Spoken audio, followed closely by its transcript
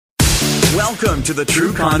Welcome to the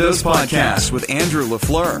True Condos Podcast with Andrew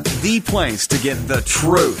LaFleur, the place to get the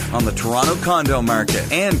truth on the Toronto condo market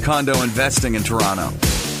and condo investing in Toronto.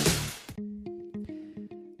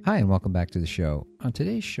 Hi, and welcome back to the show. On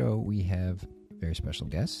today's show, we have a very special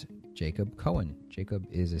guest, Jacob Cohen. Jacob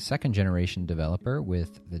is a second-generation developer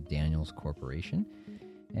with the Daniels Corporation,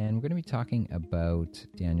 and we're going to be talking about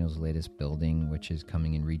Daniels' latest building, which is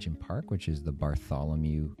coming in Regent Park, which is the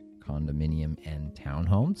Bartholomew Condominium and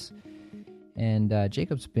Townhomes. And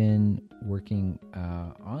Jacob's been working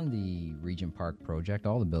on the Regent Park project,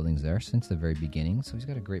 all the buildings there, since the very beginning. So he's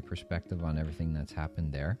got a great perspective on everything that's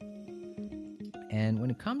happened there. And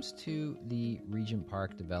when it comes to the Regent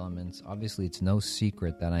Park developments, obviously it's no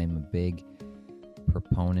secret that I'm a big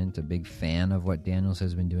proponent, a big fan of what Daniels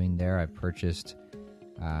has been doing there. I've purchased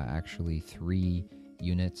actually 3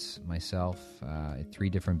 units myself at 3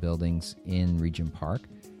 different buildings in Regent Park.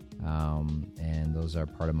 And those are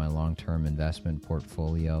part of my long-term investment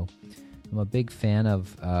portfolio. I'm a big fan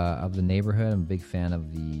of the neighborhood. I'm a big fan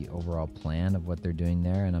of the overall plan of what they're doing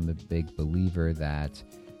there, and I'm a big believer that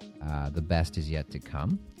the best is yet to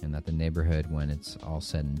come, and that the neighborhood, when it's all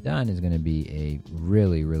said and done, is going to be a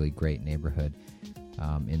really, really great neighborhood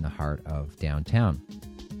in the heart of downtown.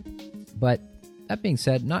 But that being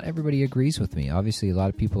said, not everybody agrees with me. Obviously, a lot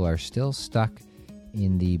of people are still stuck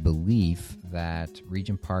in the belief that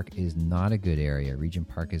Regent Park is not a good area. Regent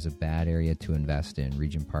Park is a bad area to invest in.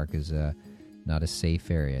 Regent Park is not a safe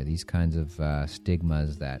area. These kinds of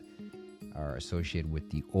stigmas that are associated with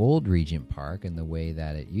the old Regent Park and the way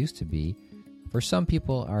that it used to be, for some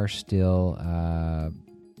people are still,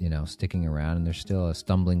 sticking around, and there's still a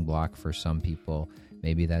stumbling block for some people.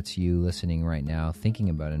 Maybe that's you listening right now, thinking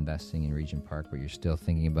about investing in Regent Park, but you're still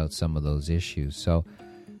thinking about some of those issues. So,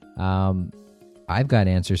 I've got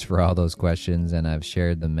answers for all those questions, and I've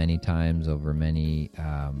shared them many times over many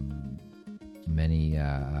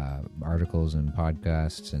articles and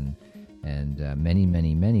podcasts and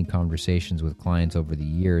many conversations with clients over the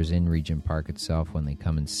years in Regent Park itself. When they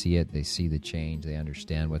come and see it, they see the change, they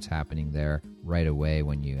understand what's happening there right away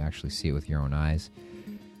when you actually see it with your own eyes.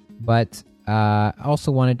 But I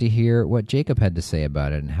also wanted to hear what Jacob had to say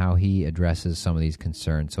about it and how he addresses some of these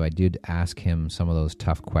concerns. So I did ask him some of those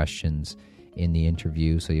tough questions in the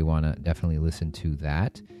interview, so you want to definitely listen to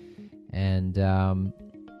that. And of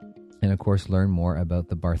course, learn more about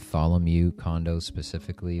the Bartholomew condos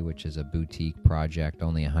specifically, which is a boutique project,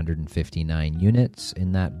 only 159 units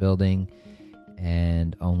in that building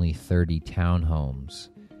and only 30 townhomes.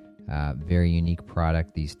 Very unique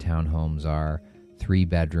product. These townhomes are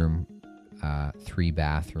 3-bedroom,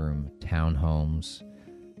 3-bathroom townhomes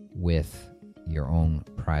with your own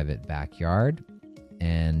private backyard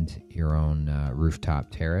and your own rooftop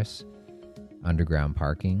terrace, underground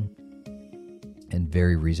parking, and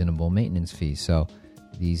very reasonable maintenance fees. So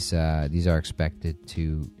these are expected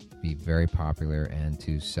to be very popular and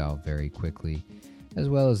to sell very quickly, as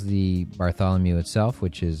well as the Bartholomew itself,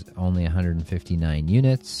 which is only 159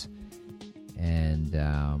 units, and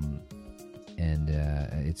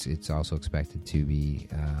it's also expected to be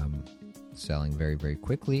selling very, very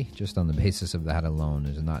quickly. Just on the basis of that alone,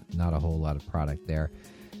 there's not a whole lot of product there.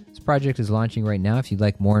 This project is launching right now. If you'd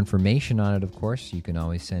like more information on it, of course, you can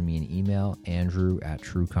always send me an email,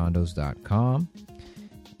 andrew@truecondos.com.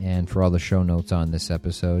 And for all the show notes on this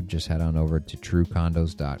episode, just head on over to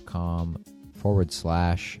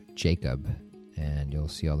truecondos.com/Jacob, and you'll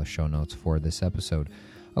see all the show notes for this episode.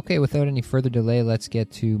 Okay, without any further delay, let's get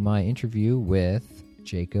to my interview with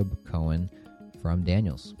Jacob Cohen from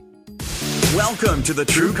Daniels. Welcome to the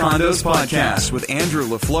True Condos Podcast with Andrew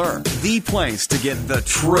LaFleur, the place to get the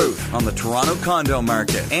truth on the Toronto condo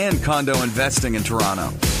market and condo investing in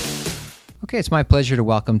Toronto. Okay, it's my pleasure to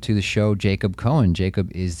welcome to the show Jacob Cohen.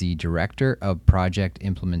 Jacob is the Director of Project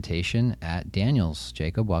Implementation at Daniels.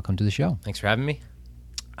 Jacob, welcome to the show. Thanks for having me.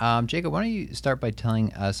 Jacob, why don't you start by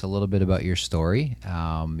telling us a little bit about your story,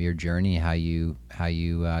 your journey, how you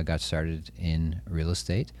got started in real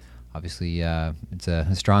estate. Obviously, it's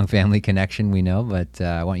a strong family connection, we know, but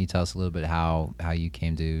why don't you tell us a little bit how you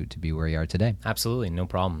came to be where you are today? Absolutely, no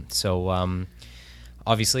problem. So,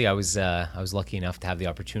 obviously, I was lucky enough to have the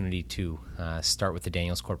opportunity to start with the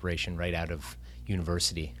Daniels Corporation right out of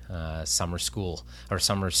university, summer school, or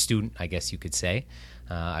summer student, I guess you could say.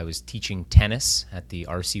 I was teaching tennis at the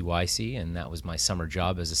RCYC, and that was my summer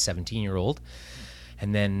job as a 17-year-old.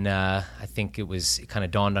 And then I think it kind of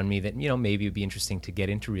dawned on me that, maybe it would be interesting to get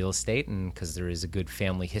into real estate, and because there is a good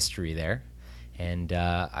family history there. And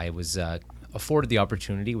I was afforded the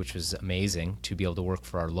opportunity, which was amazing, to be able to work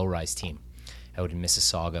for our low-rise team out in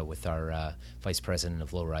Mississauga with our Vice President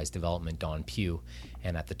of Low-Rise Development, Don Pugh.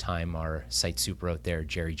 and at the time our site super out there,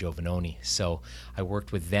 Jerry Giovanoni. So I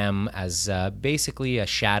worked with them as basically a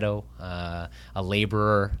shadow, a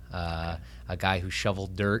laborer, a guy who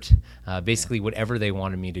shoveled dirt, basically whatever they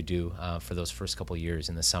wanted me to do for those first couple of years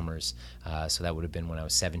in the summers. So that would have been when I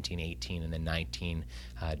was 17, 18, and then 19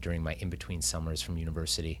 during my in-between summers from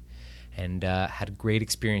university. And had a great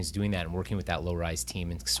experience doing that and working with that low-rise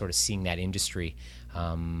team and sort of seeing that industry,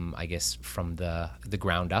 I guess, from the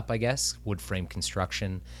ground up, I guess, wood frame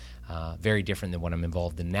construction. Very different than what I'm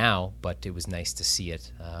involved in now, but it was nice to see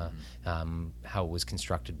it, how it was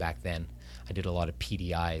constructed back then. I did a lot of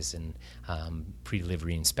PDIs and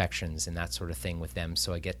pre-delivery inspections and that sort of thing with them,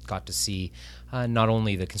 so I got to see not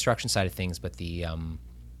only the construction side of things, but the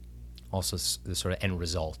also the sort of end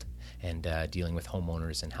result and dealing with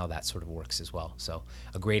homeowners and how that sort of works as well. So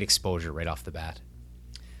a great exposure right off the bat.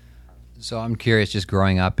 So I'm curious, just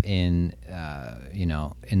growing up in,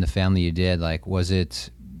 in the family you did, like,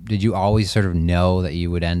 did you always sort of know that you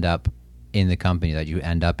would end up in the company, that you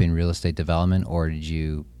end up in real estate development, or did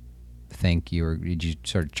you did you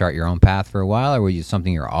sort of chart your own path for a while, or were you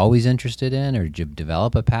something you're always interested in, or did you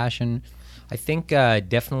develop a passion? I think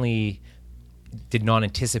definitely did not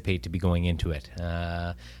anticipate to be going into it.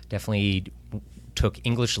 Definitely took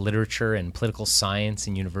English literature and political science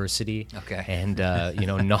in university. Okay. And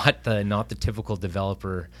not the typical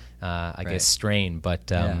developer, I guess, strain.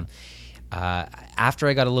 But after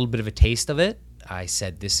I got a little bit of a taste of it, I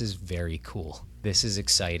said, this is very cool. This is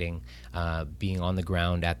exciting. Being on the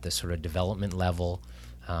ground at the sort of development level,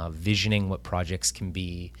 visioning what projects can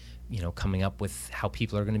be, coming up with how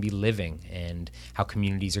people are going to be living and how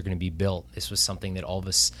communities are going to be built. This was something that all of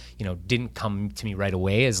us, didn't come to me right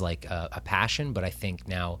away as like a passion, but I think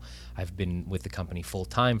now I've been with the company full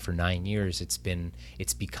time for 9 years. It's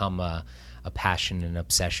become a passion and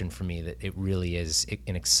obsession for me, that it really is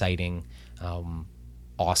an exciting,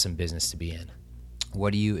 awesome business to be in.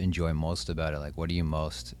 What do you enjoy most about it? Like, what are you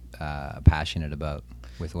most passionate about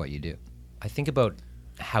with what you do? I think about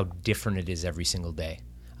how different it is every single day.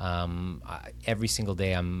 Every single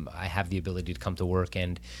day I have the ability to come to work,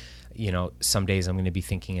 and some days I'm going to be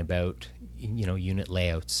thinking about unit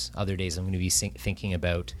layouts. Other days I'm going to be thinking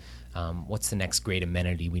about what's the next great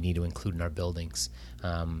amenity we need to include in our buildings.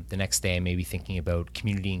 The next day I may be thinking about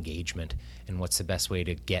community engagement and what's the best way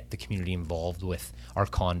to get the community involved with our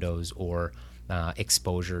condos, or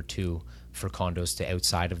exposure for condos to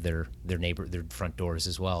outside of their front doors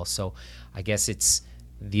as well. So I guess it's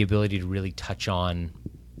the ability to really touch on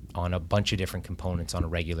a bunch of different components on a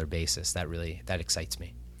regular basis. That excites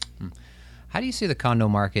me. How do you see the condo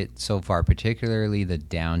market so far, particularly the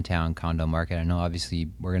downtown condo market? I know obviously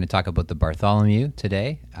we're going to talk about the Bartholomew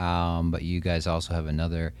today, but you guys also have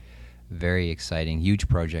another very exciting, huge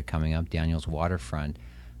project coming up, Daniels Waterfront.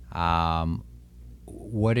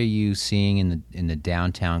 What are you seeing in the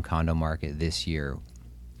downtown condo market this year?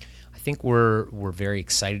 I think we're very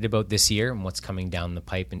excited about this year and what's coming down the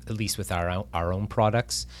pipe, and at least with our own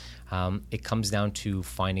products. It comes down to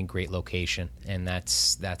finding great location, and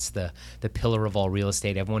that's the pillar of all real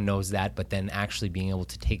estate. Everyone knows that, but then actually being able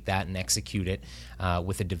to take that and execute it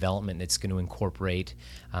with a development that's going to incorporate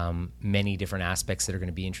many different aspects that are going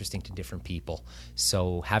to be interesting to different people.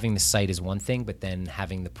 So having the site is one thing, but then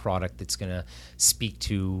having the product that's going to speak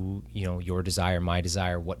to your desire, my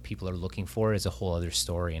desire, what people are looking for is a whole other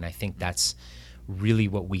story. And I think that's really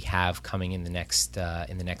what we have coming in the next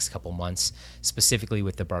couple months, specifically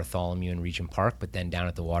with the Bartholomew and Regent Park, but then down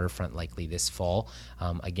at the waterfront likely this fall.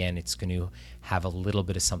 Again, it's going to have a little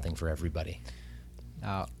bit of something for everybody.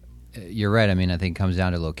 You're right. I mean, I think it comes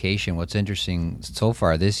down to location. What's interesting so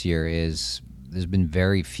far this year is there's been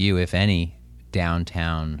very few, if any,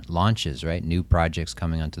 downtown launches, right? New projects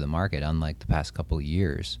coming onto the market, unlike the past couple of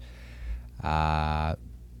years.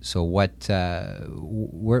 So what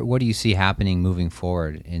do you see happening moving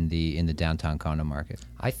forward in the downtown condo market?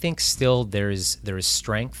 I think still there is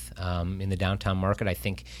strength in the downtown market. I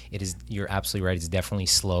think it is. You're absolutely right. It's definitely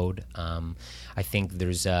slowed. I think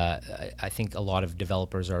I think a lot of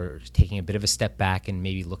developers are taking a bit of a step back and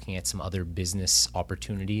maybe looking at some other business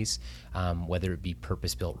opportunities, whether it be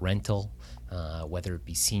purpose-built rental, whether it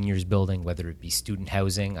be seniors building, whether it be student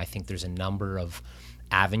housing. I think there's a number of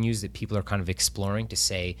avenues that people are kind of exploring to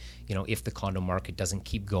say, if the condo market doesn't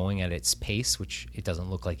keep going at its pace, which it doesn't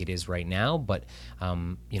look like it is right now, but,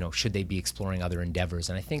 should they be exploring other endeavors?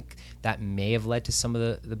 And I think that may have led to some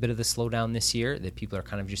of the bit of the slowdown this year, that people are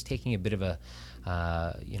kind of just taking a bit of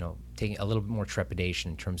taking a little bit more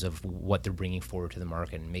trepidation in terms of what they're bringing forward to the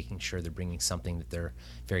market and making sure they're bringing something that they're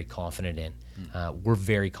very confident in. We're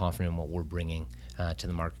very confident in what we're bringing to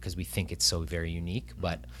the market because we think it's so very unique,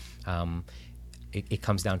 but it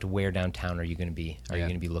comes down to where downtown are you going to be? Are you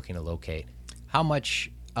going to be looking to locate? How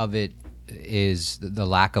much of it is the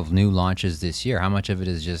lack of new launches this year? How much of it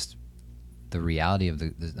is just the reality of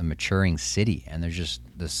the maturing city, and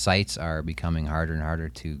the sites are becoming harder and harder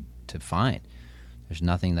to find? There's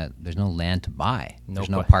no land to buy. There's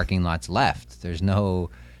no parking lots left. There's no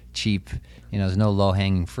cheap, there's no low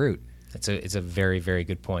hanging fruit. It's a very, very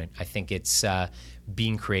good point. I think it's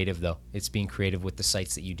being creative, though. It's being creative with the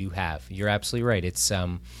sites that you do have. You're absolutely right. It's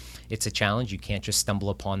a challenge. You can't just stumble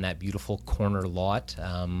upon that beautiful corner lot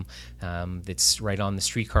that's right on the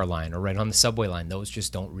streetcar line or right on the subway line. Those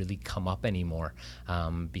just don't really come up anymore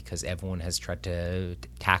because everyone has tried to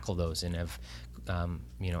tackle those and have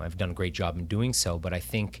done a great job in doing so. But I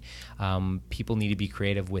think people need to be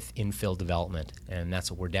creative with infill development, and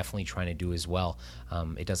that's what we're definitely trying to do as well.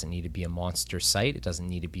 It doesn't need to be a monster site. It doesn't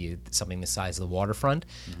need to be something the size of the waterfront,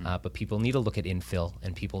 but people need to look at infill,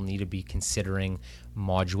 and people need to be considering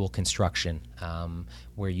module construction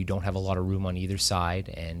where you don't have a lot of room on either side,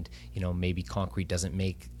 and maybe concrete doesn't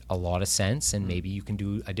make a lot of sense, and maybe you can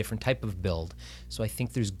do a different type of build. So I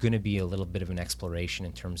think there's going to be a little bit of an exploration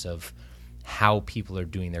in terms of how people are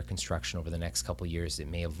doing their construction over the next couple of years. It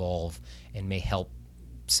may evolve and may help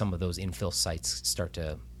some of those infill sites start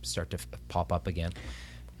to pop up again.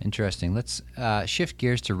 Interesting. Let's shift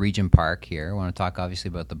gears to Regent Park here. I want to talk obviously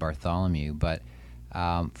about the Bartholomew, but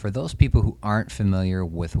for those people who aren't familiar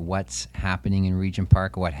with what's happening in Regent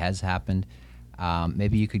Park, what has happened,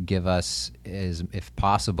 maybe you could give us, if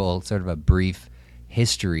possible, sort of a brief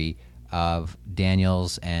history of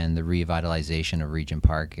Daniels and the revitalization of Regent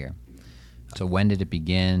Park here. So when did it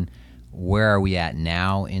begin? Where are we at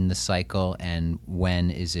now in the cycle? And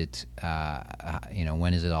when is it,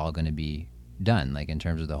 when is it all going to be done, like in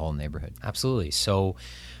terms of the whole neighborhood? Absolutely. So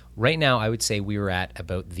right now, I would say we were at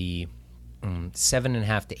about the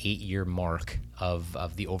 7.5 to 8 year mark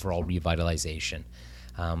of the overall revitalization.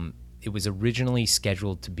 It was originally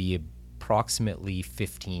scheduled to be approximately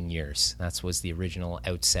 15 years. That was the original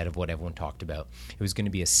outset of what everyone talked about. It was going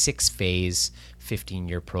to be a 6-phase,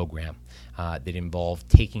 15-year program that involved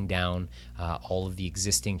taking down all of the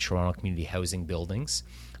existing Toronto community housing buildings,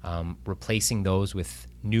 replacing those with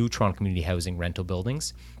new Toronto community housing rental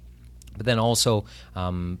buildings, but then also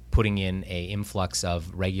putting in an influx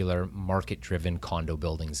of regular market-driven condo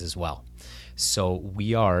buildings as well. So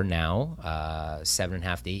we are now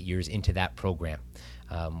 7.5 to 8 years into that program.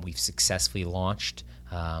 We've successfully launched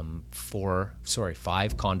 5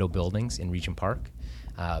 condo buildings in Regent Park.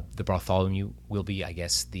 The Bartholomew will be,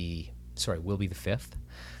 will be the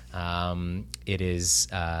 5th. It is,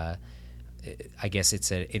 I guess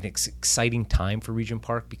it's an exciting time for Regent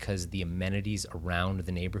Park because the amenities around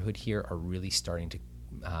the neighborhood here are really starting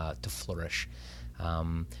to flourish.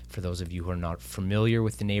 For those of you who are not familiar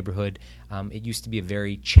with the neighborhood, it used to be a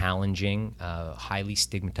very challenging, highly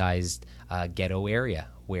stigmatized ghetto area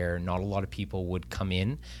where not a lot of people would come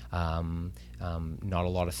in. Not a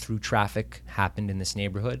lot of through traffic happened in this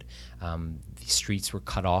neighborhood. The streets were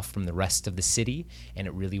cut off from the rest of the city, and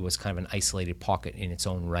it really was kind of an isolated pocket in its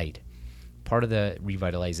own right. Part of the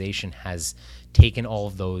revitalization has taken all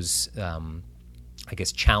of those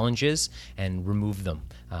challenges and remove them,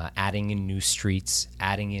 adding in new streets,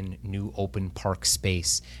 adding in new open park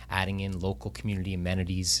space, adding in local community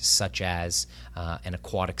amenities such as an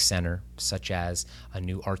aquatic center, such as a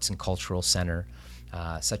new arts and cultural center,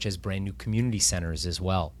 such as brand new community centers as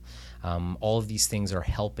well. All of these things are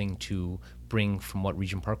helping to bring from what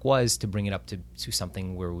Regent Park was to bring it up to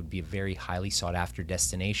something where it would be a very highly sought after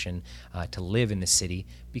destination to live in the city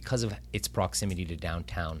because of its proximity to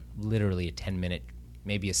downtown, literally a 10-minute,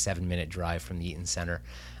 maybe a 7-minute drive from the Eaton Center,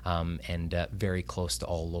 and very close to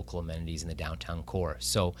all local amenities in the downtown core.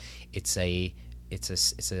 So it's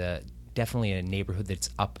definitely a neighborhood that's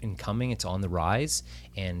up and coming. It's on the rise,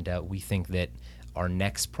 and we think that our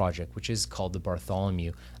next project, which is called the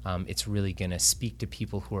Bartholomew, it's really going to speak to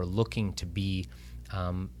people who are looking to be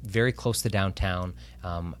very close to downtown,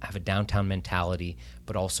 have a downtown mentality,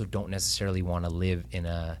 but also don't necessarily want to live in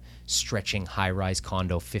a stretching high-rise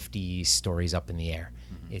condo 50 stories up in the air.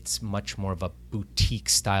 Mm-hmm. It's much more of a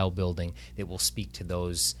boutique-style building that will speak to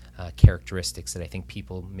those characteristics that I think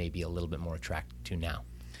people may be a little bit more attracted to now.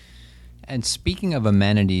 And speaking of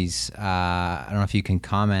amenities, I don't know if you can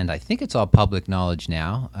comment, I think it's all public knowledge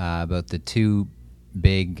now, about the two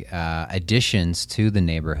big additions to the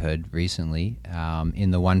neighborhood recently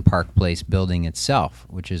in the One Park Place building itself,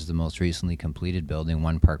 which is the most recently completed building,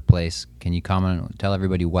 One Park Place. Can you comment, tell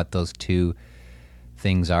everybody what those two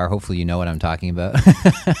things are? Hopefully you know what I'm talking about.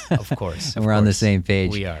 Of course. And we're on the same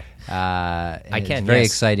page. We are. I can, It's a very yes.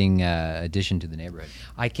 exciting addition to the neighborhood.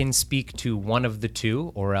 I can speak to one of the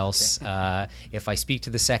two, or else if I speak to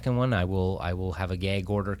the second one, I will have a gag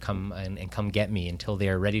order come and come get me. Until they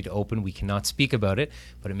are ready to open, we cannot speak about it,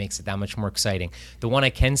 but it makes it that much more exciting. The one I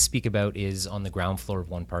can speak about is on the ground floor of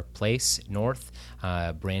One Park Place North.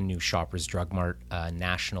 Brand new Shoppers Drug Mart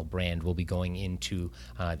national brand will be going into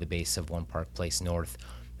the base of One Park Place North.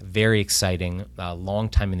 Very exciting, long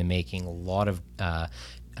time in the making, a lot of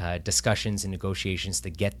discussions and negotiations to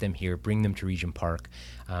get them here, bring them to Regent Park.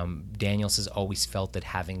 Daniels has always felt that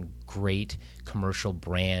having great commercial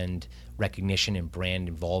brand recognition and brand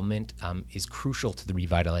involvement is crucial to the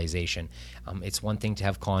revitalization. It's one thing to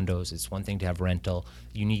have condos, it's one thing to have rental.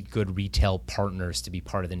 You need good retail partners to be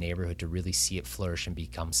part of the neighborhood to really see it flourish and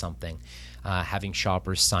become something. Having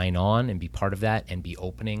Shoppers sign on and be part of that and be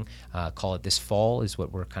opening, call it this fall is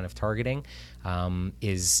what we're kind of targeting,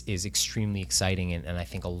 is extremely exciting. And I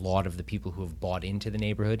think a lot of the people who have bought into the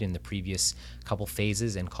neighborhood in the previous couple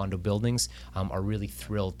phases and condo buildings are really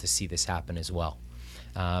thrilled to see this happen as well.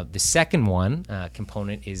 The second one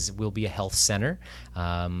component will be a health center,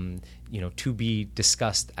 to be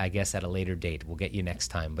discussed, I guess, at a later date. We'll get you next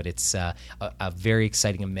time, but it's a very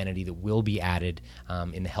exciting amenity that will be added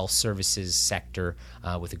in the health services sector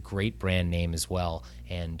with a great brand name as well.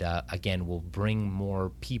 And again, will bring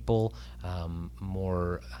more people,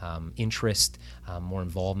 more interest, more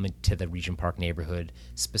involvement to the Regent Park neighborhood,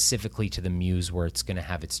 specifically to the Muse, where it's going to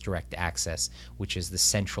have its direct access, which is the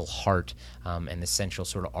central heart and the central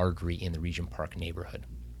sort of artery in the Regent Park neighborhood.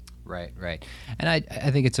 Right. And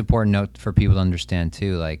I think it's important note for people to understand,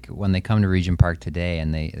 too, like when they come to Regent Park today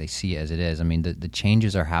and they see it as it is, I mean, the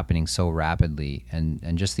changes are happening so rapidly,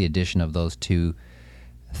 and just the addition of those two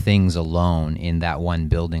things alone in that one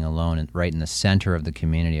building alone and right in the center of the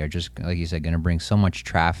community are just, like you said, going to bring so much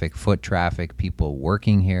traffic, foot traffic, people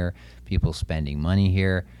working here, people spending money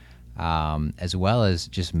here, as well as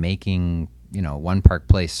just making, One Park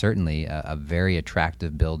Place certainly a very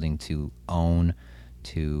attractive building to own,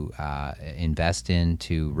 to invest in,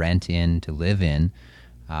 to rent in, to live in.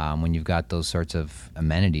 When you've got those sorts of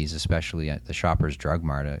amenities, especially at the Shoppers Drug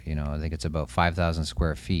Mart, I think it's about 5,000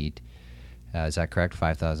 square feet. Is that correct?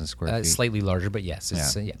 5,000 square feet? Slightly larger, but yes.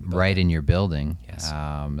 It's, right in your building. Yes.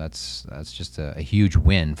 That's just a huge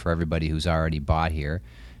win for everybody who's already bought here.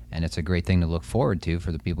 And it's a great thing to look forward to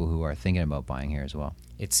for the people who are thinking about buying here as well.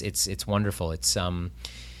 It's wonderful. It's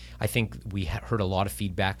I think we heard a lot of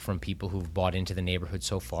feedback from people who've bought into the neighborhood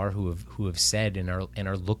so far, who have said and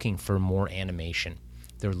are looking for more animation.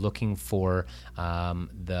 They're looking for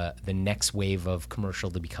the next wave of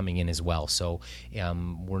commercial to be coming in as well. So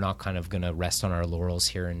we're not kind of going to rest on our laurels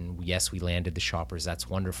here. And yes, we landed the Shoppers. That's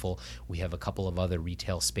wonderful. We have a couple of other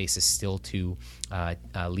retail spaces still to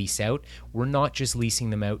lease out. We're not just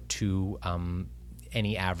leasing them out to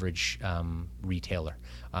any average retailer.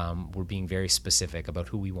 We're being very specific about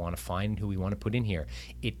who we want to find and who we want to put in here.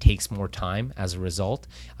 It takes more time as a result.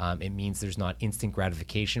 It means there's not instant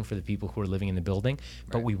gratification for the people who are living in the building,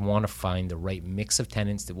 but we want to find the right mix of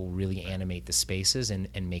tenants that will really animate the spaces and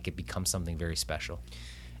make it become something very special.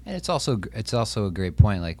 And it's also a great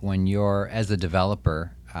point. Like when you're, as a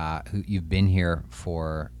developer, who you've been here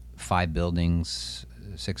for 5 buildings,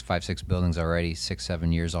 6 buildings already,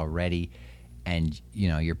 6-7 years already, and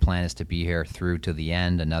your plan is to be here through to the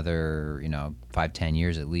end, another 5-10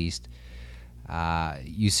 years at least.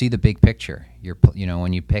 You see the big picture.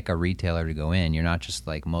 When you pick a retailer to go in, you're not just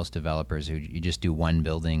like most developers who you just do one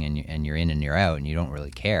building and you're in and you're out and you don't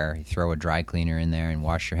really care. You throw a dry cleaner in there and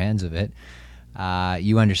wash your hands of it.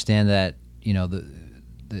 You understand that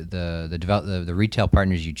the retail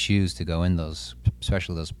partners you choose to go in those,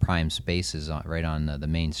 especially those prime spaces right on the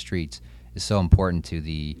main streets, is so important to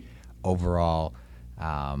the overall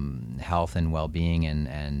health and well-being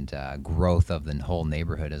and growth of the whole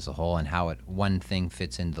neighborhood as a whole, and how one thing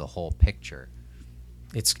fits into the whole picture.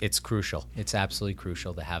 It's crucial. It's absolutely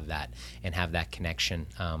crucial to have that and have that connection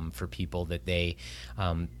for people, that they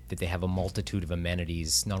have a multitude of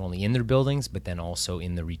amenities not only in their buildings but then also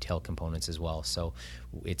in the retail components as well. So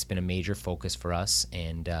it's been a major focus for us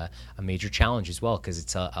and a major challenge as well, because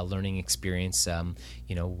it's a learning experience.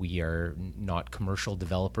 We are not commercial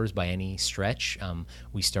developers by any stretch.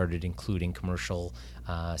 We started including commercial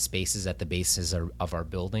spaces at the bases of our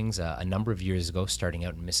buildings a number of years ago, starting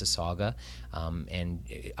out in Mississauga, and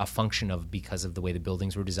a function of, because of the way the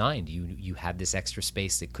buildings were designed, you had this extra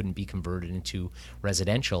space that couldn't be converted into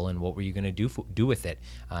residential, fill and what were you going to do with it.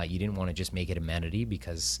 You didn't want to just make it amenity,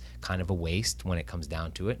 because kind of a waste when it comes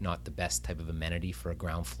down to it, not the best type of amenity for a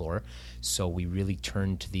ground floor. So we really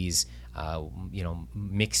turned to these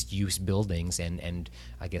mixed-use buildings, and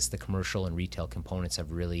I guess the commercial and retail components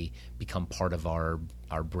have really become part of our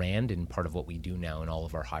brand and part of what we do now in all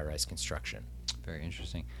of our high-rise construction. Very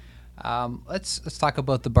interesting. Let's talk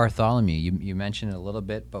about the Bartholomew. You mentioned it a little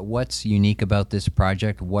bit, but what's unique about this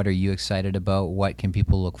project? What are you excited about? What can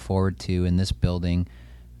people look forward to in this building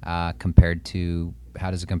compared to? How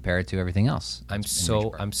does it compare to everything else? I'm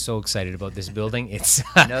so excited about this building. It's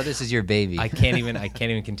I know this is your baby. I can't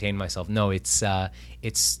even contain myself. No, it's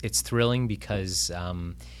thrilling because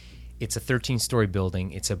it's a 13-story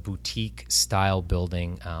building. It's a boutique style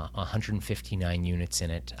building, 159 units in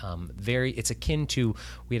it. It's akin to,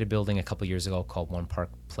 we had a building a couple years ago called One Park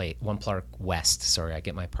West. Sorry, I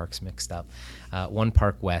get my parks mixed up. One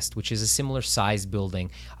Park West, which is a similar size building.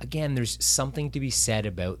 Again, there's something to be said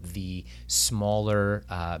about the smaller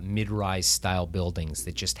mid-rise style buildings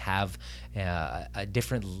that just have a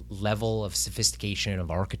different level of sophistication, of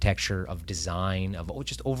architecture, of design, of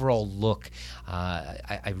just overall look.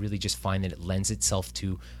 I really just find that it lends itself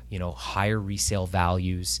to higher resale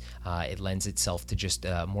values. It lends itself to just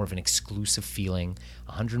more of an exclusive feeling.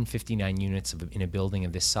 159 units in a building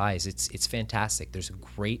of this size. It's fantastic. There's a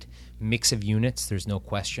great mix of units. There's no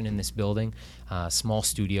question in this building. Small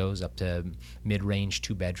studios up to mid-range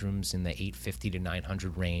 2 bedrooms in the 850 to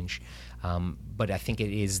 900 range. But I think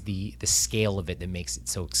it is the scale of it that makes it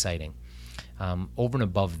so exciting. Over and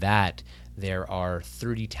above that, there are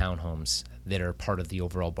 30 townhomes that are part of the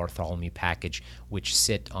overall Bartholomew package, which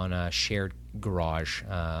sit on a shared garage,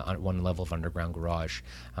 on one level of underground garage,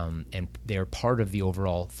 and they're part of the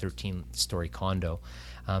overall 13-story condo.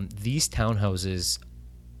 These townhouses,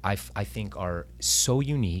 I think, are so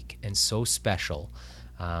unique and so special.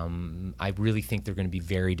 I really think they're going to be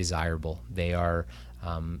very desirable. They are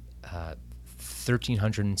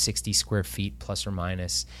 1,360 square feet plus or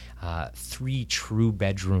minus, 3 true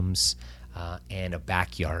bedrooms, and a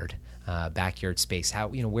backyard space.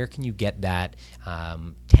 Where can you get that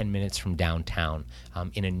 10 minutes from downtown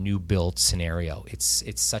in a new build scenario? It's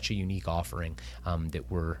such a unique offering that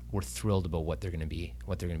we're thrilled about what they're going to be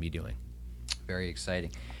doing. Very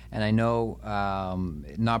exciting. And I know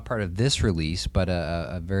not part of this release, but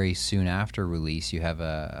a very soon after release, you have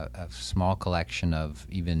a small collection of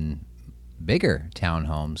even bigger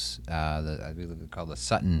townhomes. I believe they're called the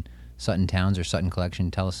Sutton Towns or Sutton Collection.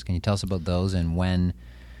 Can you tell us about those and when?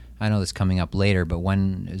 I know that's coming up later, but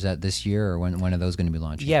when is that, this year, or when are those going to be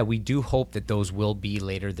launching? Yeah, we do hope that those will be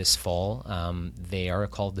later this fall. They are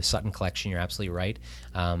called the Sutton Collection. You're absolutely right.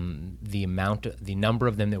 The number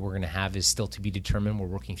of them that we're going to have is still to be determined. We're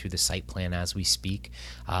working through the site plan as we speak.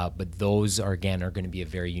 But those are going to be a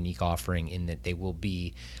very unique offering in that they will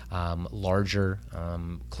be larger,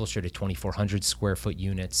 closer to 2,400 square foot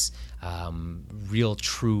units, real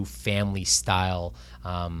true family style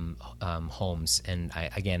homes. And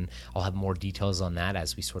I'll have more details on that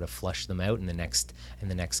as we sort of flush them out in the next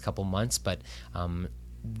couple months. But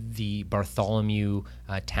the Bartholomew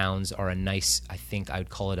towns are a nice, I think I would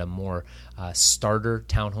call it a more starter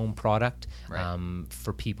townhome product, right,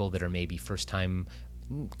 for people that are maybe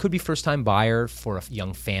could be first-time buyer for a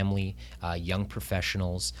young family, young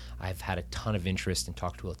professionals. I've had a ton of interest and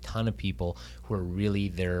talked to a ton of people who are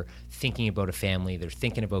they're thinking about a family, they're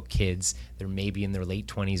thinking about kids, they're maybe in their late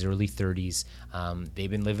 20s, early 30s. They've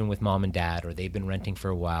been living with mom and dad, or they've been renting for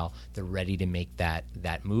a while. They're ready to make that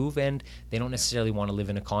move, and they don't necessarily want to live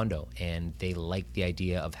in a condo, and they like the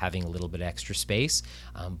idea of having a little bit of extra space,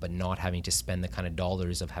 but not having to spend the kind of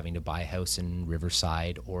dollars of having to buy a house in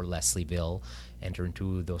Riverside or Leslieville, enter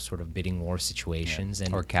into those sort of bidding war situations.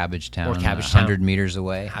 Or Cabbagetown, 100 meters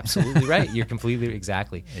away. Absolutely right. You're completely,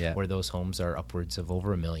 exactly, where those homes are upwards of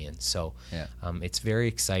over $1 million. So it's very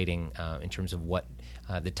exciting in terms of what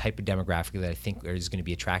the type of demographic that I think is going to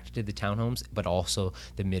be attracted to the townhomes, but also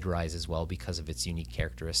the mid-rise as well because of its unique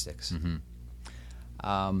characteristics. Mm-hmm.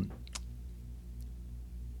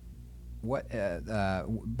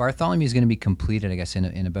 Bartholomew is going to be completed, I guess,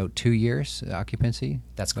 in about 2 years occupancy?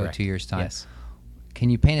 That's correct. About 2 years' time? Yes. Can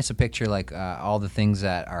you paint us a picture, like all the things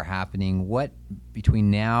that are happening? What, between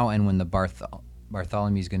now and when the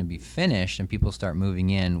Bartholomew is going to be finished and people start moving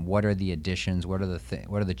in, what are the additions? What are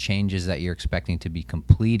the changes that you're expecting to be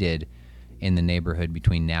completed in the neighborhood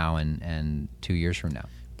between now and 2 years from now?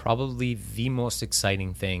 Probably the most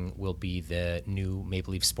exciting thing will be the new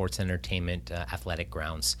Maple Leaf Sports Entertainment athletic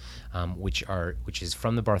grounds, which is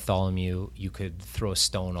from the Bartholomew. You could throw a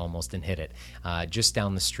stone almost and hit it. Just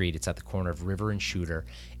down the street, it's at the corner of River and Shooter,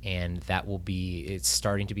 and it's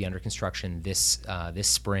starting to be under construction this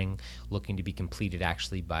spring, looking to be completed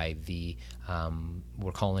actually by the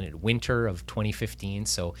we're calling it winter of 2015,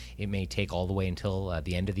 so it may take all the way until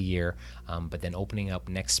the end of the year, but then opening up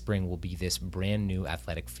next spring will be this brand new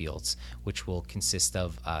athletic fields, which will consist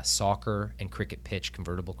of soccer and cricket pitch,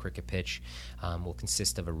 convertible cricket pitch, will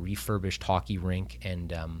consist of a refurbished hockey rink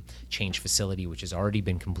and change facility, which has already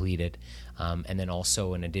been completed, and then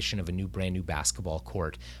also an addition of a brand new basketball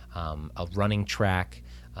court, a running track,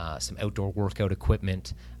 some outdoor workout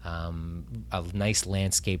equipment, a nice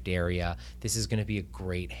landscaped area. This is going to be a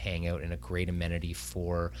great hangout and a great amenity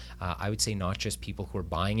for, I would say, not just people who are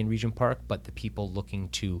buying in Regent Park, but the people looking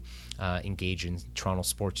to engage in Toronto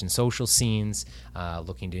sports and social scenes,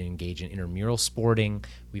 looking to engage in intramural sporting.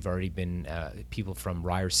 We've already been, people from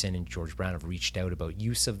Ryerson and George Brown have reached out about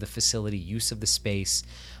use of the facility, use of the space,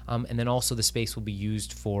 and then also the space will be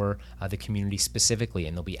used for the community specifically,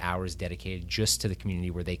 and there'll be hours dedicated just to the community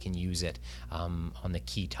where they can use it on the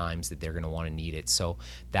key times that they're going to want to need it. So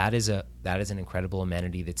that is an incredible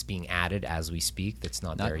amenity that's being added as we speak. That's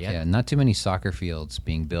not there yet. Yeah, not too many soccer fields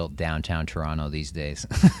being built downtown Toronto these days.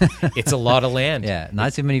 It's a lot of land. Yeah,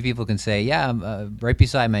 not too many people can say, right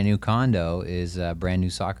beside my new condo is a brand new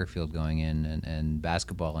soccer field going in, and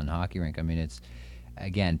basketball and hockey rink. I mean, it's,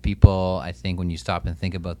 again, people, I think when you stop and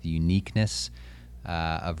think about the uniqueness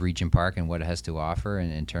of Regent Park and what it has to offer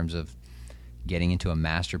in terms of getting into a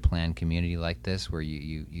master plan community like this, where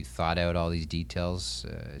you thought out all these details.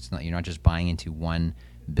 You're not just buying into one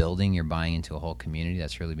building, you're buying into a whole community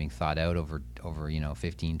that's really being thought out over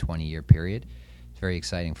 15, 20 year period. It's very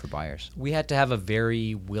exciting for buyers. We had to have a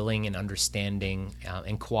very willing and understanding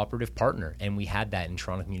and cooperative partner, and we had that in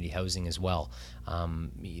Toronto Community Housing as well.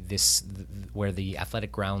 Where the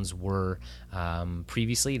athletic grounds were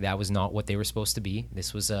previously, that was not what they were supposed to be.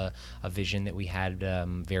 This was a vision that we had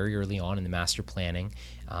very early on in the master planning,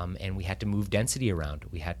 and we had to move density around.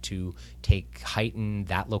 We had to take height in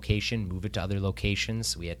that location, move it to other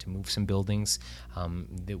locations. We had to move some buildings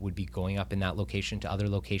that would be going up in that location to other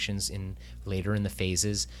locations later in the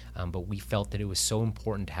phases, but we felt that it was so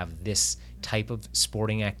important to have this type of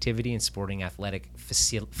sporting activity and sporting athletic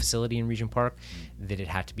facility in Regent Park that it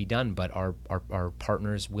had to be done. But our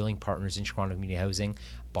partners, willing partners in Toronto Community Housing,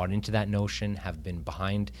 bought into that notion, have been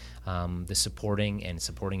behind the supporting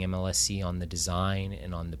MLSC on the design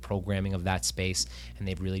and on the programming of that space, and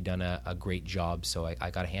they've really done a great job. So I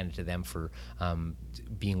got to hand it to them for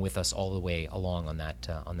being with us all the way along on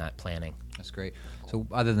that planning. That's great. So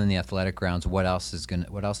other than the athletic grounds, what else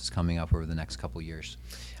is coming up over the next couple of years?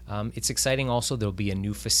 It's exciting also. There'll be a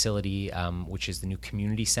new facility, which is the new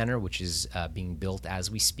community center, which is being built as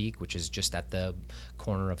we speak, which is just at the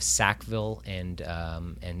corner of Sackville and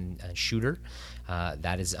Shooter.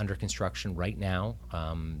 That is under construction right now.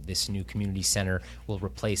 This new community center will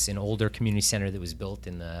replace an older community center that was built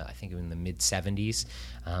in the mid-'70s,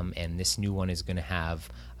 and this new one is going to have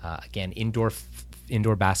again indoor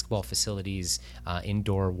basketball facilities,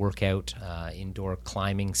 indoor workout, indoor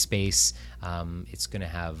climbing space. It's going to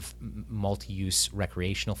have multi-use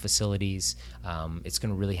recreational facilities. It's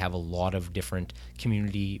going to really have a lot of different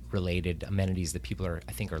community-related amenities that people are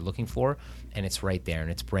looking for, and it's right there, and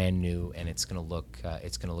it's brand new, and it's going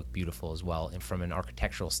to look beautiful as well. And from an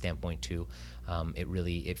architectural standpoint too,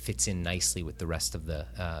 it fits in nicely with the rest of the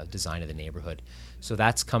design of the neighborhood. So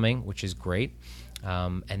that's coming, which is great.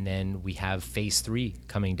 And then we have phase 3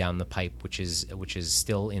 coming down the pipe, which is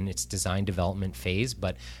still in its design development phase,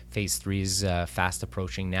 but phase 3 is fast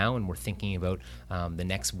approaching now, and we're thinking about the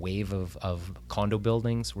next wave of condo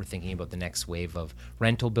buildings. We're thinking about the next wave of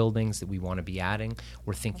rental buildings that we want to be adding.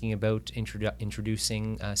 We're thinking about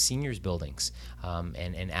introducing seniors buildings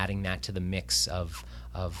and adding that to the mix of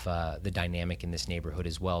the dynamic in this neighborhood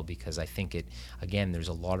as well, because I think there's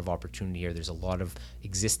a lot of opportunity here. There's a lot of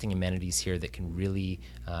existing amenities here that can really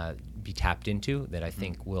be tapped into that I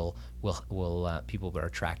think will people are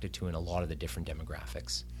attracted to in a lot of the different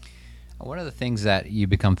demographics. One of the things that you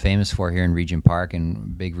become famous for here in Regent Park, and a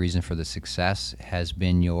big reason for the success, has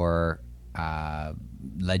been your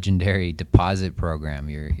legendary deposit program,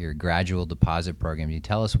 your gradual deposit program. Can you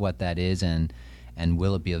tell us what that is, and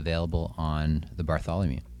will it be available on the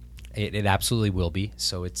Bartholomew? It absolutely will be.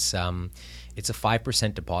 So it's a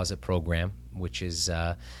 5% deposit program, which is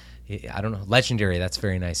I don't know, legendary. That's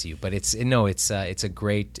very nice of you, but it's a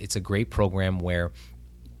great program where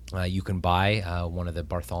You can buy one of the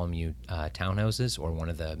Bartholomew townhouses or one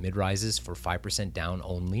of the mid-rises for 5% down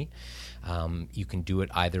only. You can do it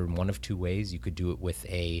either one of two ways. You could do it with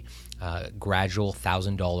a gradual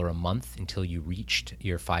 $1,000 a month until you reached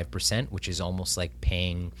your 5%, which is almost like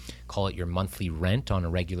paying, call it your monthly rent on a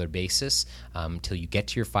regular basis, until you get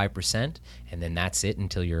to your 5%, and then that's it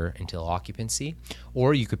until occupancy.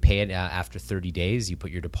 Or you could pay it after 30 days. You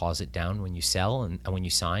put your deposit down when you sell and when you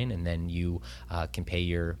sign, and then you can pay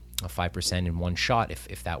your 5% in one shot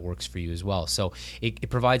if that works for you as well. So it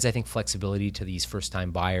provides, I think, flexibility to these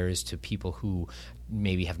first-time buyers, to people who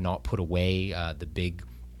maybe have not put away the big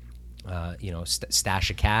stash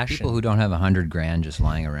of cash. People who don't have $100,000 just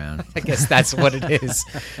lying around. I guess that's what it is.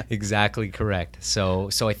 Exactly correct. So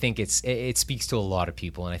I think it speaks to a lot of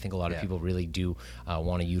people, and I think a lot of people really do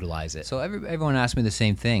want to utilize it. So everyone asked me the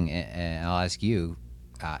same thing, and I'll ask you.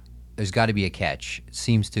 There's got to be a catch. It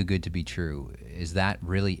seems too good to be true. Is that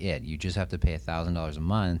really it? You just have to pay $1,000 a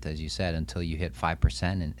month, as you said, until you hit 5%,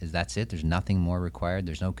 and that's it? There's nothing more required?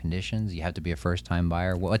 There's no conditions? You have to be a first-time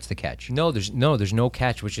buyer? What's the catch? No, there's no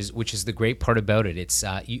catch, which is the great part about it. It's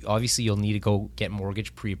obviously you'll need to go get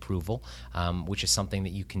mortgage pre-approval, which is something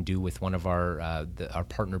that you can do with one of our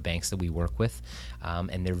partner banks that we work with,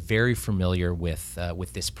 and they're very familiar with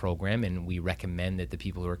this program, and we recommend that the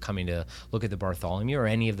people who are coming to look at the Bartholomew or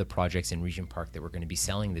any of the projects in Regent Park that we're going to be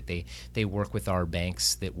selling, that they work with our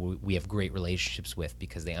banks that we have great relationships with,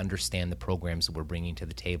 because they understand the programs that we're bringing to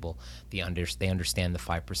the table. They understand the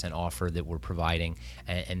 5% offer that we're providing,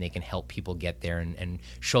 and they can help people get there and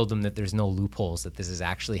show them that there's no loopholes, that this is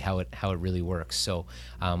actually how it really works. So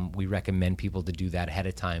we recommend people to do that ahead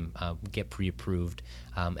of time, get pre-approved,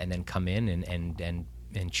 and then come in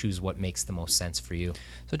and choose what makes the most sense for you.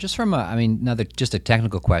 So just from just a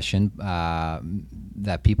technical question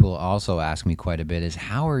that people also ask me quite a bit is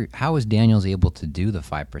how is Daniels able to do the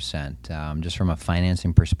 5%? Just from a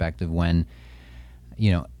financing perspective, when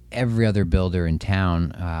every other builder in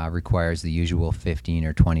town requires the usual 15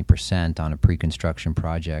 or 20% on a pre-construction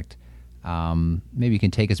project. Maybe you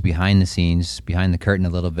can take us behind the scenes, behind the curtain a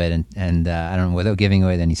little bit, and I don't know, without giving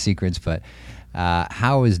away any secrets, but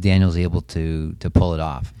how is Daniels able to pull it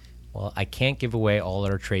off? Well, I can't give away all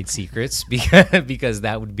our trade secrets because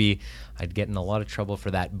that would be, I'd get in a lot of trouble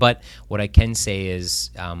for that. But what I can say is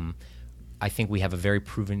I think we have a very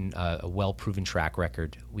a well-proven track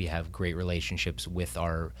record. We have great relationships with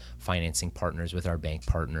our financing partners, with our bank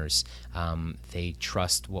partners. They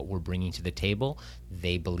trust what we're bringing to the table.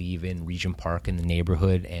 They believe in Regent Park and the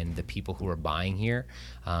neighborhood and the people who are buying here,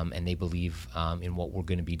 and they believe in what we're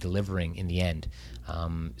going to be delivering in the end.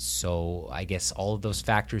 So I guess all of those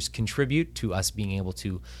factors contribute to us being able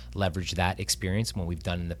to leverage that experience and what we've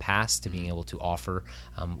done in the past to being able to offer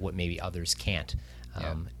what maybe others can't.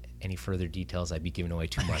 Any further details, I'd be giving away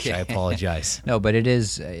too much. I apologize. No, but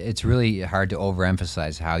it's really hard to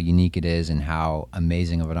overemphasize how unique it is and how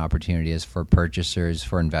amazing of an opportunity it is for purchasers,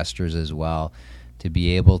 for investors as well, to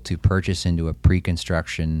be able to purchase into a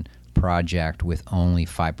pre-construction project with only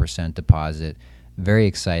 5% deposit. Very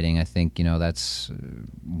exciting. I think, that's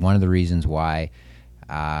one of the reasons why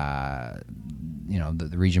the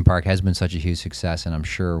Regent Park has been such a huge success, and I'm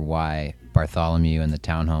sure why Bartholomew and the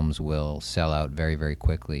townhomes will sell out very, very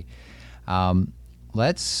quickly.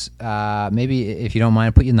 Let's maybe, if you don't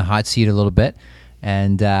mind, put you in the hot seat a little bit.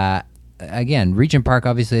 And again, Regent Park,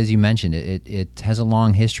 obviously, as you mentioned, it has a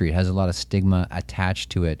long history. It has a lot of stigma attached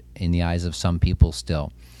to it in the eyes of some people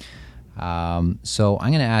still. So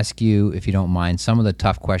I'm going to ask you, if you don't mind, some of the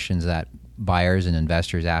tough questions that buyers and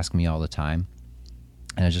investors ask me all the time.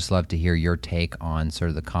 And I'd just love to hear your take on sort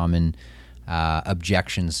of the common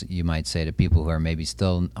objections, you might say, to people who are maybe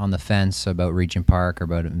still on the fence about Regent Park or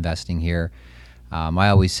about investing here. I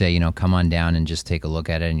always say, come on down and just take a look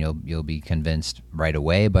at it, and you'll be convinced right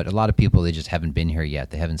away. But a lot of people, they just haven't been here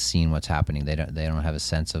yet. They haven't seen what's happening. They don't have a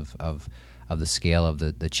sense of the scale of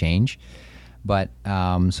the change. But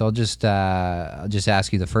so I'll just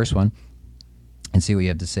ask you the first one and see what you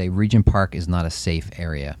have to say. Regent Park is not a safe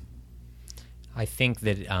area. I think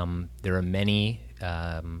that there are many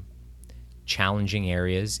challenging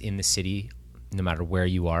areas in the city, no matter where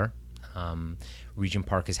you are. Regent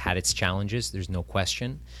Park has had its challenges, there's no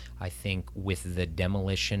question. I think with the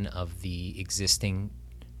demolition of the existing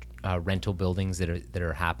rental buildings that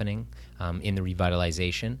are happening in the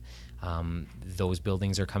revitalization, those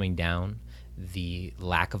buildings are coming down. The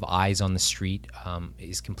lack of eyes on the street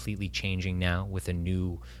is completely changing now with a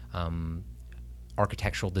new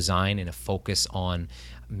architectural design and a focus on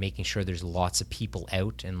making sure there's lots of people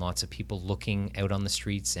out and lots of people looking out on the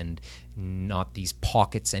streets, and not these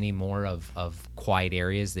pockets anymore of quiet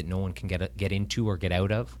areas that no one can get into or get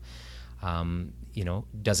out of.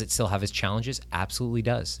 Does it still have its challenges? Absolutely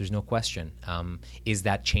does. There's no question. Is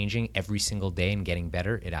that changing every single day and getting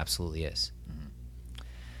better? It absolutely is.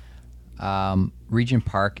 Regent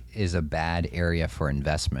Park is a bad area for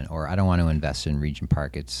investment, or I don't want to invest in Regent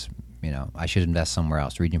Park. It's, I should invest somewhere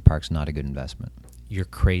else. Regent Park's not a good investment. You're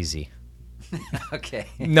crazy. Okay.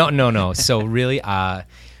 No. So really, I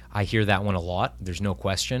hear that one a lot. There's no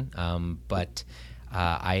question. But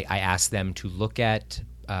I ask them to look at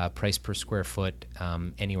price per square foot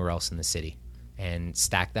anywhere else in the city and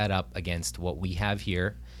stack that up against what we have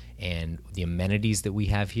here and the amenities that we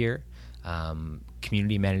have here.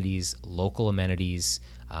 Community amenities, local amenities,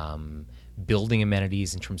 building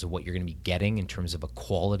amenities in terms of what you're going to be getting in terms of a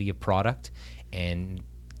quality of product, and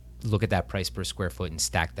look at that price per square foot and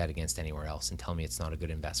stack that against anywhere else and tell me it's not a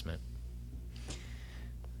good investment. I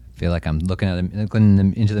feel like I'm looking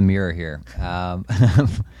into the mirror here.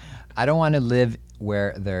 I don't want to live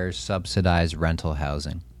where there's subsidized rental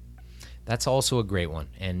housing. That's also a great one,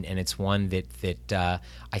 and it's one that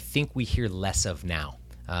I think we hear less of now.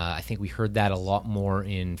 I think we heard that a lot more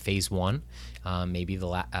in Phase 1, maybe the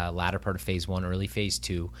latter part of Phase 1, early Phase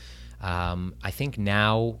 2. I think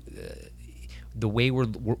now the way we're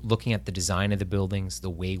looking at the design of the buildings, the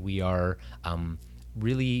way we are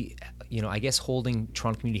really, I guess holding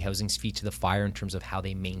Toronto Community Housing's feet to the fire in terms of how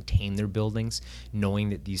they maintain their buildings,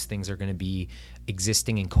 knowing that these things are going to be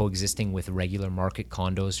existing and coexisting with regular market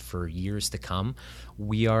condos for years to come.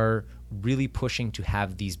 We are really pushing to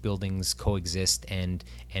have these buildings coexist and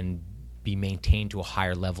be maintained to a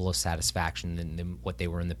higher level of satisfaction than what they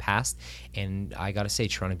were in the past. And I got to say,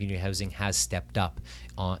 Toronto Community Housing has stepped up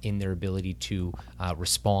in their ability to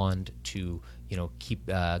respond to, keep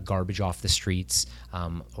garbage off the streets.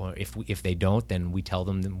 Or if they don't, then we tell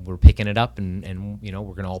them that we're picking it up and we're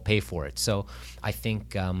going to all pay for it. So I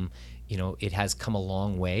think it has come a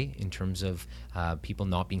long way in terms of people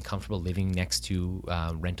not being comfortable living next to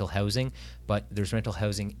rental housing, but there's rental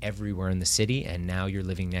housing everywhere in the city, and now you're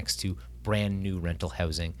living next to brand new rental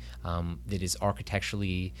housing that is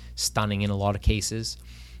architecturally stunning in a lot of cases.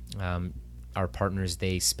 Our partners,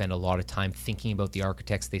 they spend a lot of time thinking about the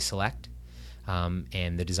architects they select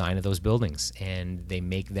and the design of those buildings, and they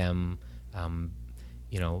make them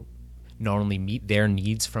not only meet their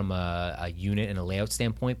needs from a unit and a layout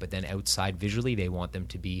standpoint, but then outside visually, they want them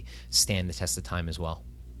to stand the test of time as well.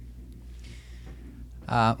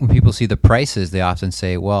 When people see the prices, they often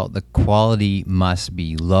say, well, the quality must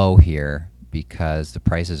be low here because the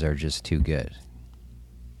prices are just too good.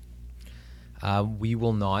 We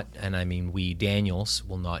will not, and I mean we, Daniels,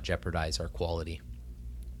 will not jeopardize our quality.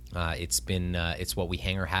 It's what we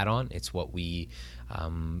hang our hat on. It's what we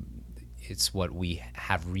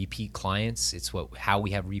have repeat clients. It's how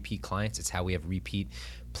we have repeat clients. It's how we have repeat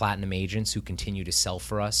platinum agents who continue to sell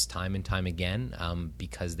for us time and time again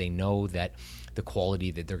because they know that the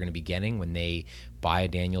quality that they're going to be getting when they buy a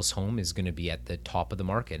Daniels home is going to be at the top of the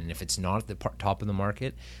market. And if it's not at the top of the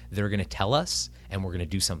market, they're going to tell us, and we're going to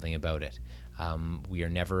do something about it. We are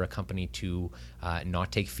never a company to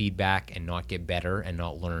not take feedback and not get better and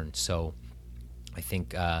not learn. So I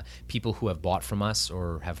think people who have bought from us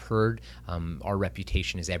or have heard, our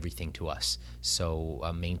reputation is everything to us.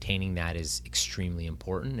 So maintaining that is extremely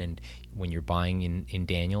important. And when you're buying in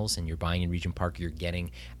Daniels and you're buying in Regent Park, you're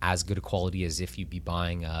getting as good a quality as if you'd be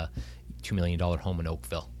buying a $2 million home in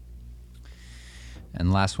Oakville.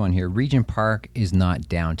 And last one here, Regent Park is not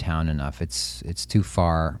downtown enough. It's too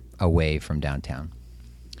far away from downtown.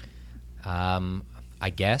 I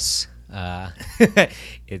guess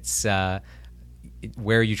it's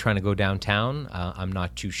where are you trying to go downtown? I'm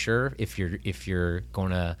not too sure. If you're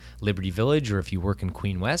going to Liberty Village or if you work in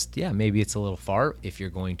Queen West, yeah, maybe it's a little far. If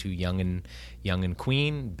you're going to Yonge and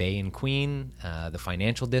Queen, Bay and Queen, the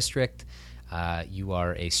financial district, you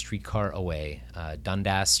are a streetcar away.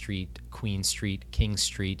 Dundas Street, Queen Street, King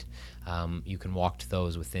Street. You can walk to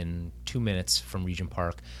those within 2 minutes from Regent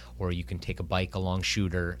Park, or you can take a bike along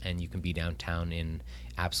Shooter and you can be downtown in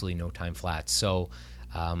absolutely no time flat. So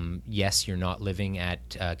yes, you're not living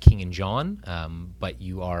at King and John, but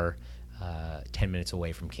you are 10 minutes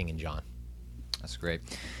away from King and John. That's great.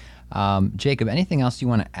 Jacob, anything else you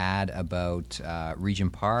want to add about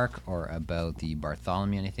Regent Park or about the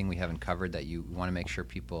Bartholomew? Anything we haven't covered that you want to make sure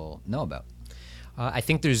people know about? I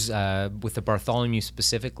think there's, with the Bartholomew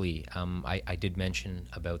specifically, I did mention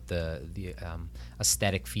about the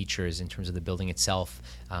aesthetic features in terms of the building itself.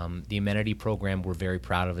 The amenity program we're very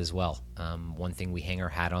proud of as well. One thing we hang our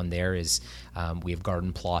hat on there is we have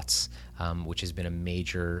garden plots, which has been a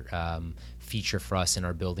major feature for us in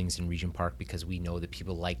our buildings in Regent Park, because we know that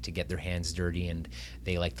people like to get their hands dirty and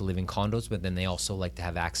they like to live in condos, but then they also like to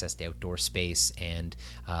have access to outdoor space and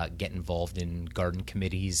get involved in garden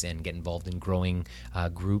committees and get involved in growing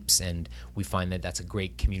groups. And we find that that's a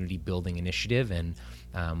great community building initiative, and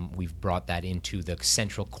we've brought that into the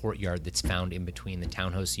central courtyard that's found in between the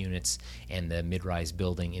townhouse units and the mid-rise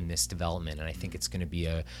building in this development. And I think it's going to be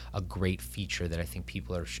a great feature that I think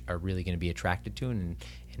people are really going to be attracted to. And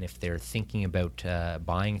if they're thinking about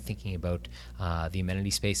thinking about the amenity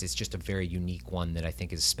space, it's just a very unique one that I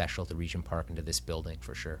think is special to Regent Park and to this building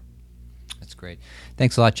for sure. That's great.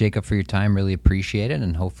 Thanks a lot, Jacob, for your time. Really appreciate it,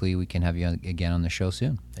 and hopefully we can have you again on the show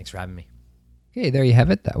soon. Thanks for having me. Okay, there you have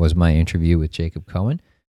it. That was my interview with Jacob Cohen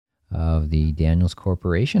of the Daniels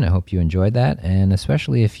Corporation. I hope you enjoyed that, and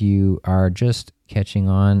especially if you are just catching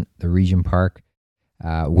on the Regent Park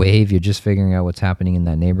wave, you're just figuring out what's happening in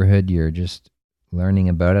that neighborhood, you're just learning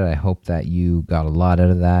about it. I hope that you got a lot out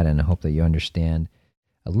of that, and I hope that you understand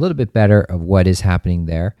a little bit better of what is happening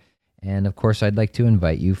there. And of course, I'd like to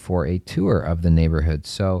invite you for a tour of the neighborhood.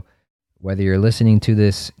 So whether you're listening to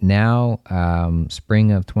this now,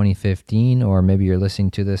 spring of 2015, or maybe you're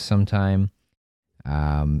listening to this sometime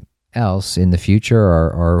else in the future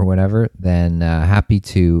or whatever, then happy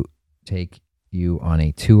to take you on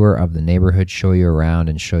a tour of the neighborhood, show you around,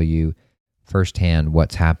 and show you firsthand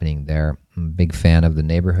what's happening there. I'm a big fan of the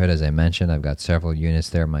neighborhood. As I mentioned, I've got several units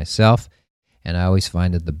there myself, and I always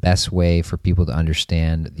find that the best way for people to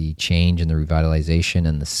understand the change and the revitalization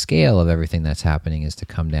and the scale of everything that's happening is to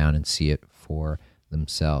come down and see it for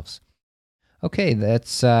themselves. Okay,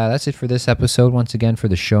 that's it for this episode. Once again, for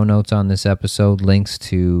the show notes on this episode, links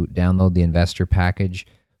to download the investor package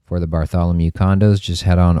for the Bartholomew condos, just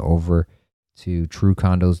head on over to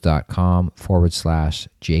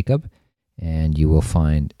truecondos.com/Jacob, and you will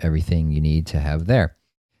find everything you need to have there.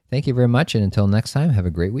 Thank you very much, and until next time, have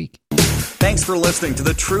a great week. Thanks for listening to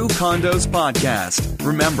the True Condos Podcast.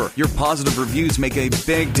 Remember, your positive reviews make a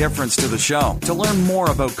big difference to the show. To learn more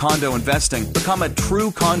about condo investing, become a True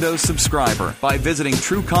Condos subscriber by visiting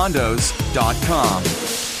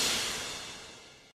truecondos.com.